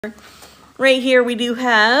Right here we do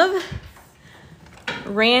have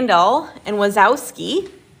Randall and Wazowski.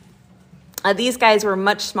 These guys were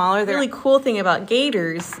much smaller. The really cool thing about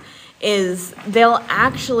gators is they'll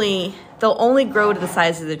only grow to the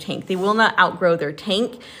size of their tank. They will not outgrow their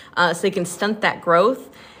tank, so they can stunt that growth.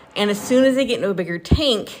 And as soon as they get into a bigger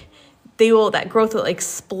tank, that growth will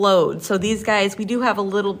explode. So these guys, we do have a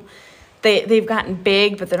little, they've gotten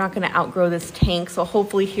big, but they're not going to outgrow this tank. So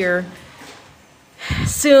hopefully here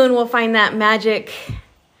soon we'll find that magic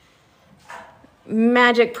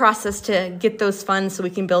process to get those funds so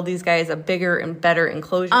we can build these guys a bigger and better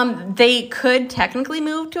enclosure. They could technically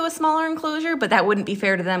move to a smaller enclosure, but that wouldn't be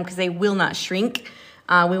fair to them because they will not shrink.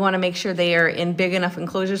 We want to make sure they are in big enough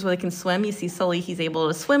enclosures where they can swim. You see Sully, he's able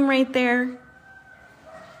to swim right there.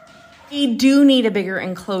 We do need a bigger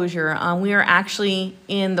enclosure. We are actually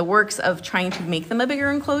in the works of trying to make them a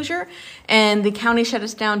bigger enclosure, and the county shut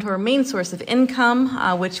us down to our main source of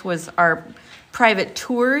income, which was our private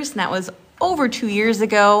tours, and that was over 2 years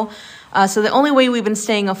ago. So the only way we've been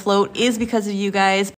staying afloat is because of you guys.